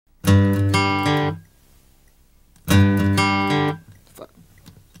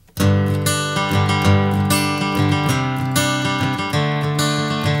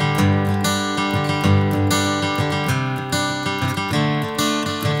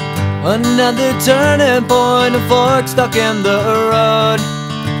Another turning point, a fork stuck in the road.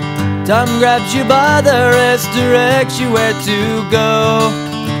 Time grabs you by the wrist, directs you where to go.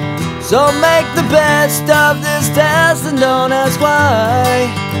 So make the best of this test and don't ask why.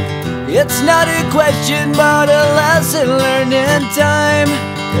 It's not a question but a lesson learned in time.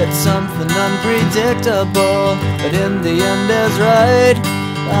 It's something unpredictable, but in the end is right.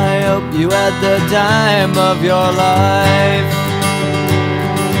 I hope you had the time of your life.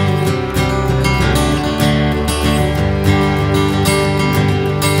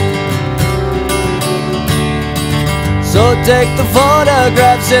 So take the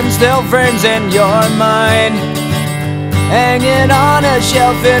photographs and still frames in your mind, hanging on a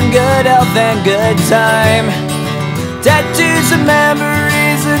shelf in good health and good time. Tattoos of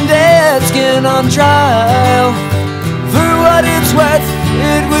memories and dead skin on trial. For what it's worth,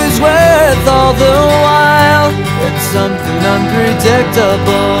 it was worth all the while. It's something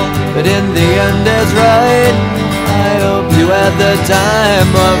unpredictable, but in the end is right. I hope you had the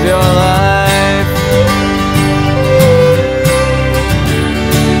time of your life.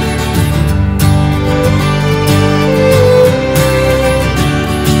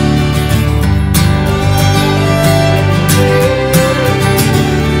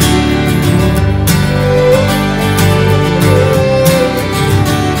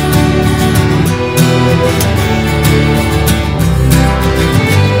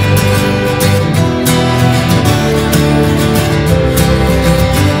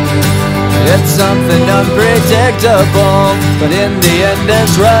 It's something unpredictable, but in the end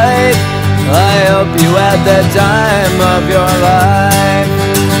it's right. I hope you had the time of your life.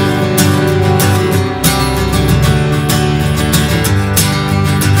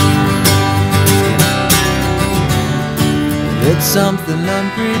 It's something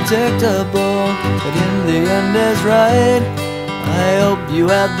unpredictable, but in the end is right. I hope you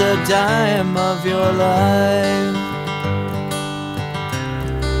had the time of your life.